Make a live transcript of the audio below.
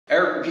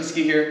Erik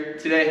Rokisky here.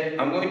 Today,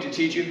 I'm going to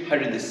teach you how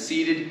to do the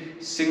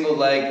seated single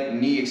leg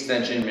knee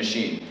extension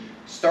machine.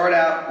 Start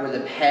out where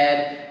the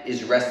pad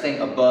is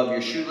resting above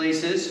your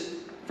shoelaces.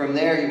 From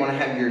there, you want to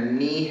have your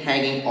knee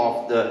hanging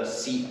off the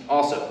seat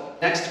also.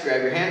 Next,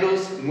 grab your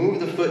handles, move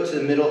the foot to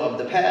the middle of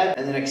the pad,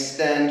 and then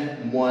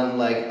extend one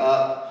leg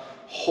up.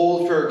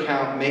 Hold for a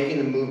count, making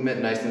the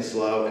movement nice and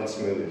slow and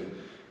smooth.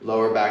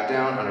 Lower back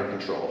down under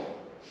control.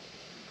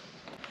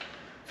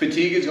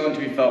 Fatigue is going to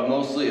be felt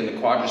mostly in the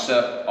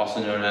quadricep,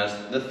 also known as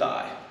the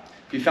thigh.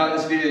 If you found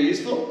this video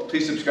useful,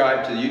 please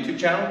subscribe to the YouTube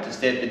channel to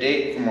stay up to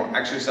date for more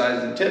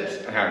exercises and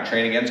tips on how to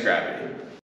train against gravity.